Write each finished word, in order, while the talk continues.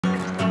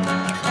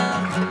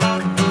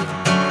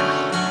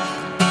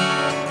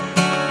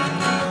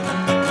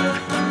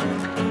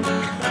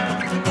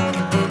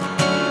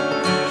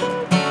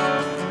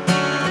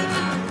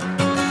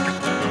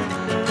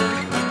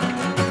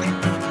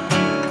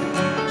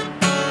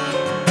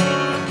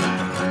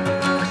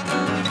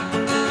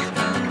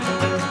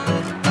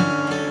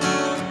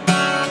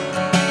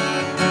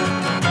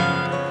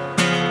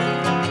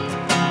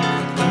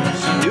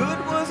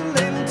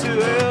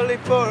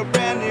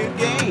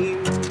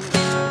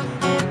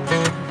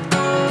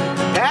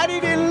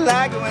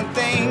like it when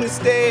things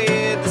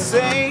stayed the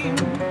same.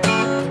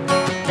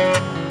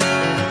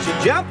 She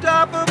jumped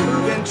off a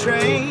moving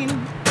train,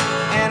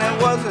 and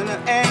it wasn't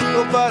her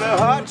ankle but her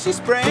heart she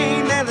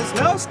sprained. And there's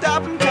no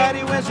stopping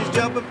Patty when she's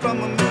jumping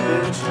from a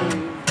moving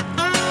train.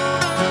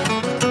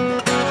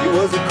 She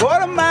was a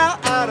quarter mile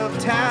out of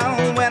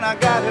town when I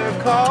got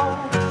her call.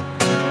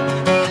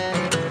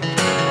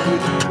 Through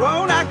the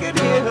road I could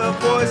hear her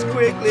voice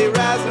quickly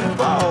rise and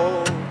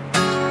fall.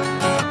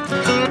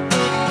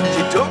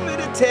 She told me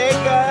to take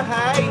a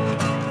hike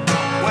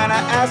when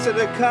I asked her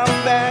to come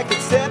back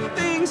and set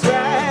things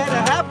right.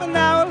 A half an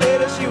hour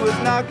later she was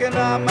knocking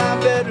on my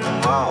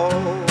bedroom wall.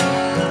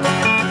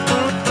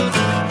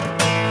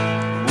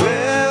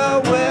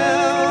 Well,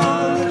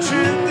 well, the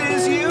truth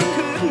is you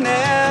could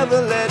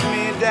never let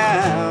me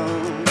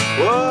down.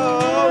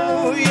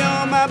 Oh,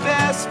 you're my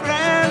best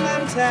friend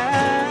in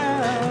town.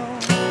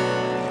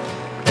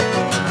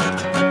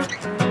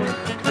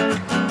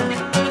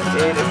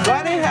 Ain't it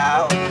funny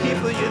how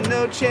people you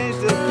know change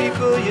the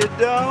people you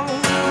don't?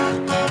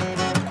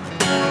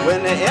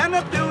 When they end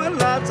up doing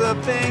lots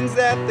of things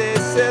that they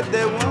said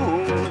they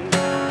won't.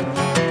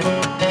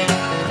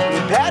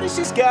 With Patty,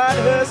 she's got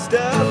her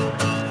stuff.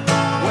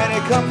 When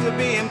it comes to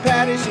being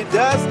Patty, she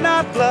does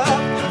not bluff.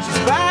 She's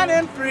fine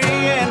and free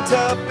and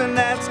tough, and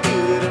that's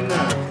good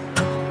enough.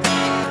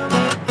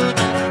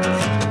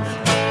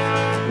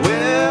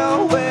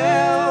 Well,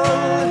 well,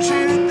 the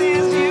truth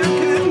is you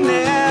could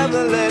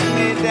never let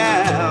me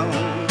down.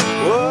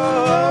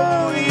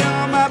 Oh,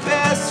 you're my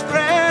best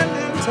friend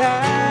in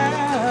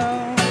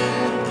town.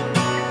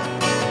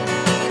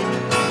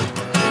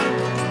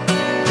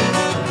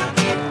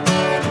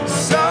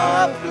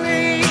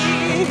 Softly,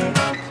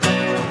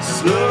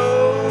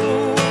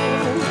 slow,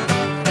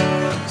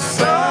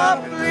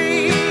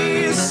 softly,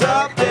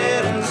 soft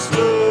and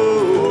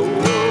slow.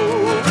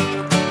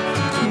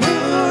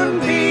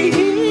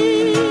 Moonbeam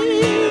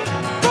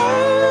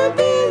far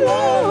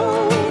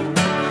below.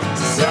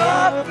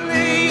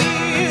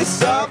 Softly,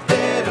 soft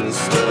and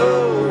slow.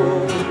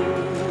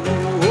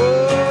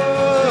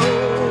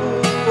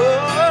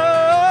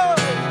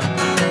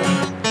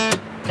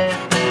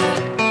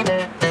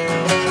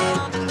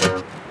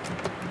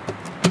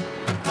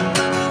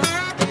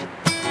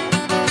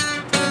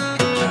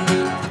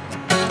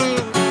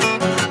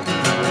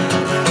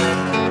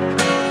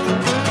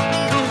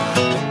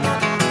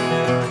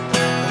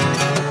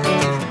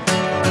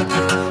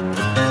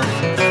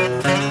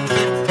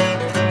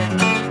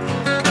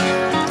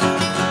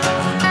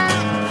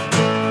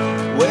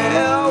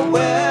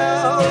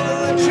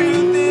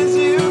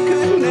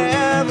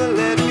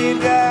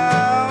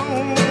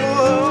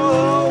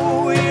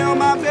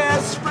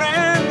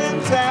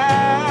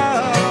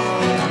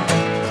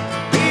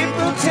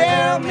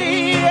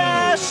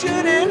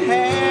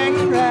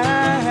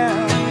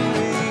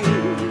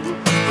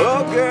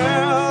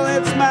 Girl,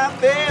 it's my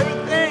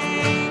favorite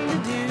thing to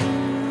do.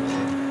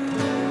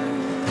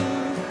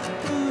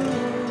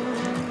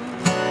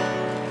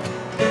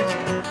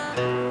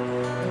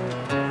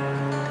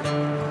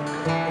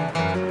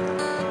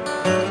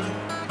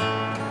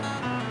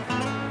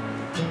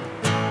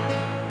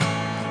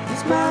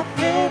 It's my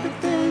favorite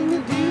thing to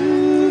do.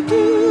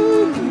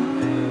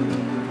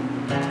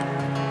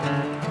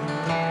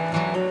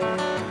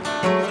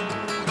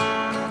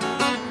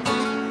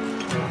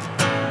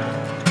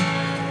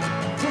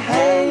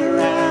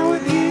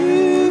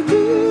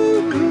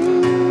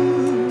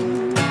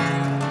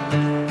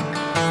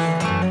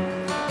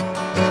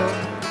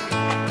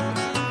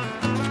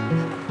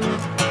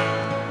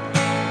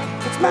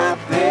 My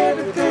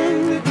favorite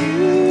thing to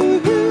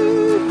do.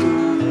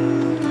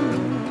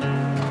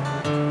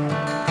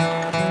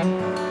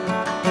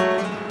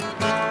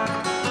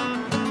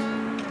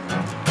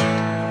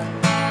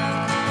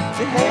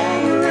 To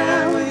hang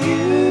around with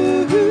you.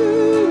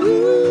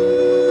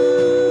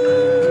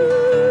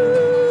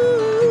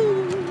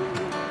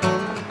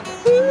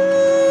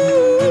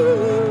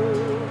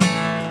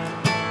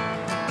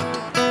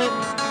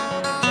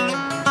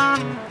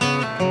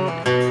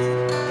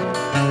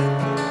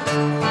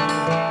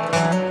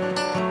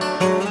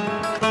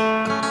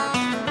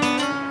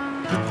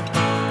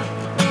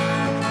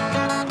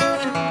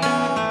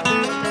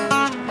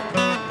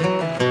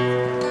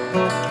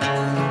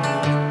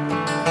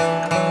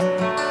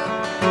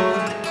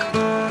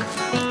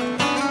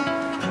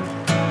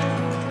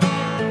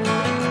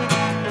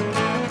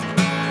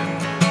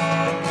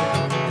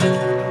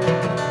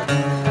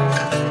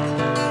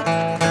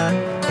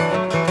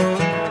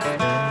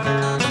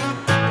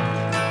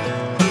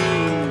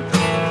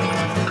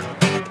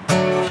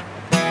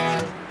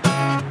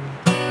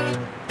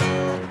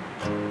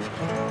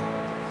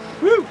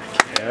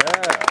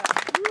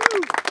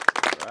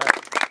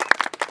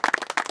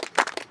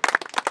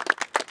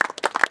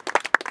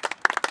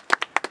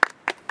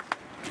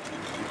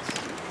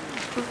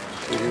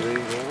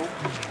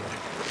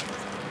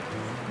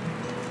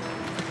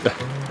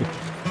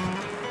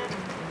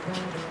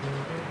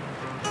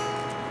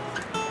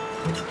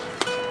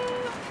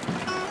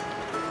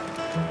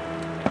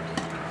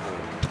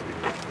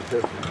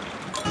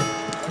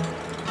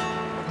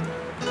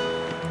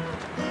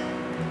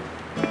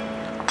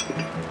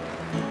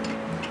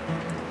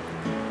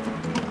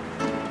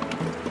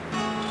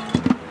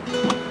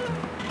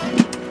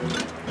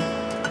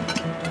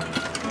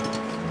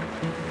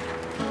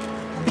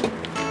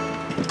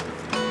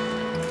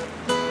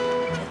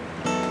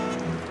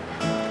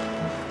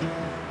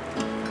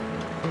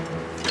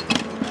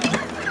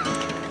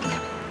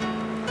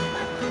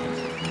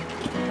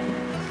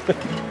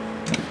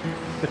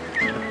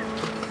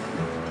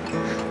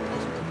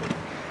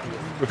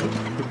 Well,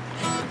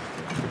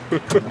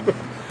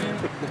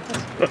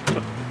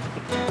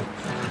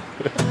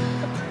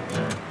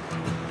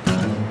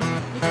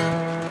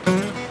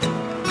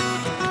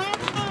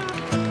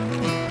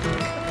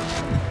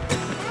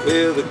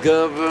 the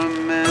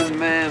government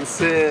man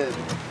said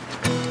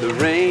the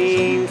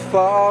rain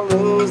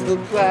follows the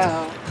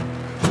plow.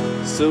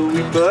 So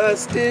we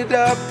busted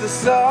up the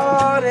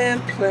sod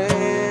and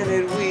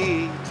planted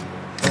wheat.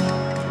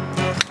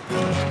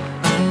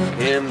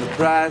 And the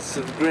price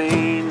of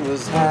grain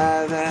was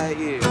high that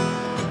year.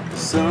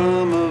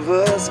 Some of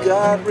us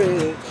got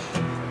rich,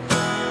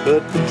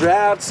 but the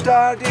drought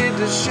started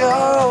to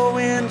show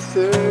in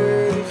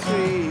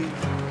 '33.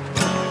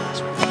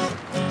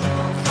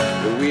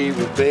 We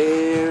were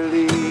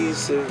barely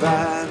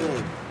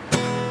surviving,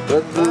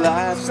 but the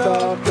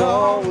livestock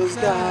all was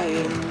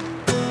dying.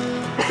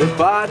 The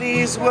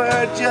bodies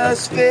were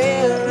just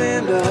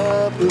filling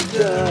up with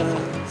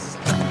dust.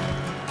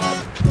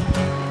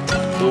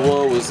 The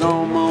war was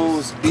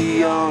almost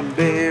beyond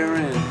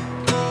bearing.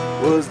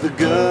 Was the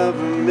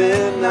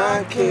government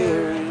not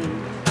caring?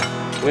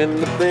 When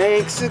the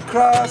banks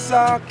across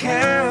our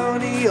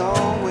county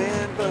all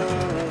went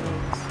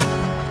bust,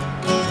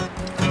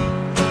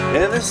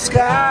 and the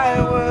sky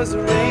was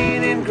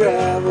raining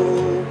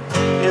gravel,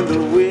 and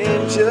the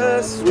wind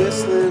just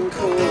whistling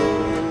cold.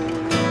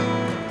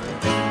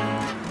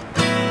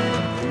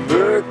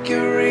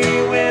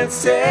 Mercury went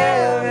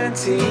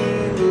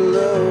 17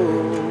 below.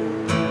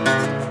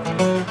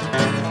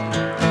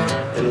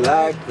 And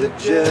like the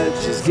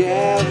judge's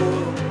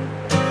gavel,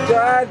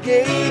 God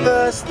gave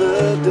us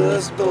the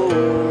Dust Bowl.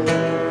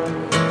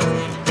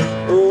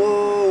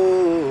 Oh.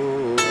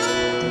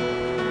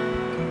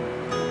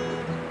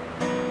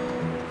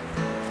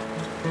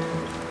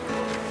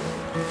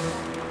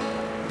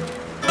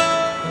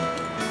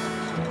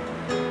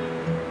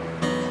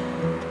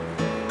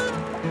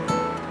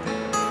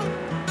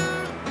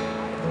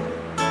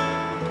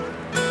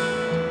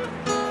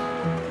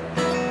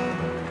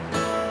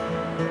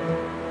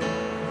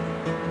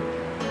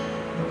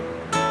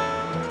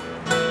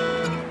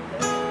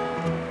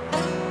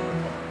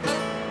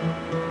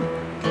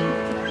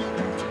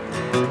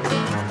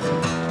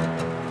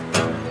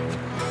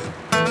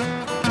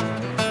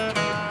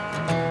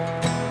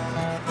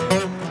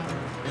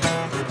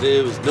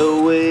 There was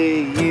no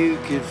way you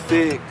could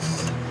fix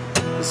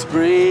the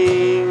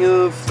spring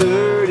of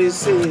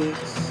 '36.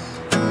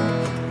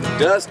 The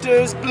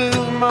dusters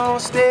blew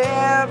most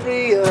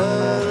every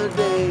other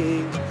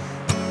day,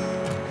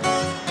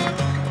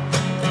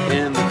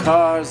 and the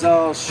cars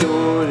all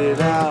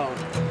shorted out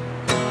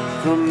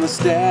from the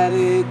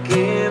static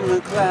in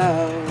the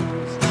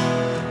clouds.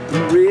 We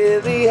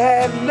really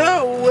had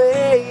no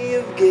way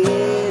of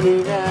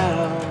getting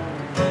out.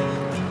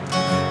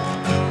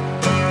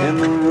 And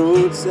the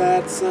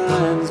roadside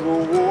signs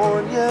will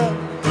warn you,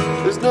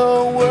 there's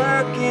no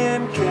work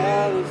in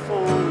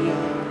California.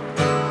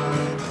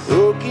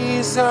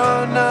 Rookies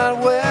are not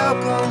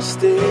welcome,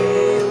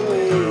 stay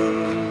away.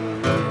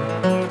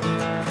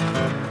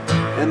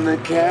 And the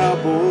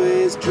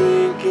cowboys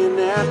drinking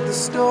at the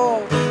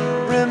store,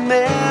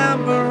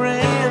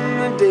 remembering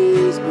the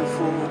days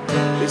before.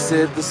 They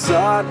said the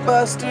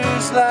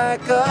sodbusters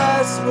like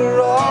us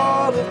were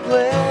all to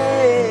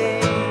blame.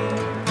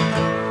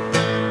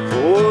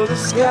 For the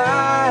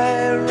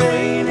sky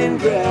raining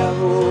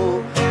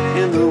gravel,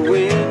 and the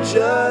wind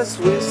just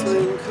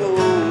whistling cold.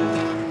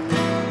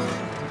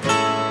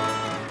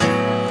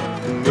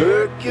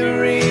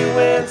 Mercury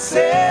went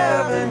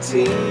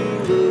 17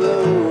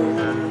 below.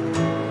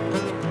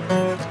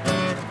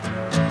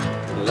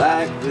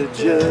 Like the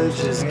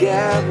judge's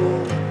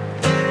gavel,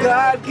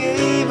 God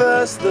gave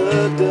us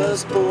the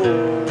Dust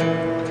Bowl.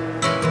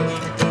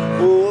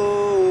 Oh.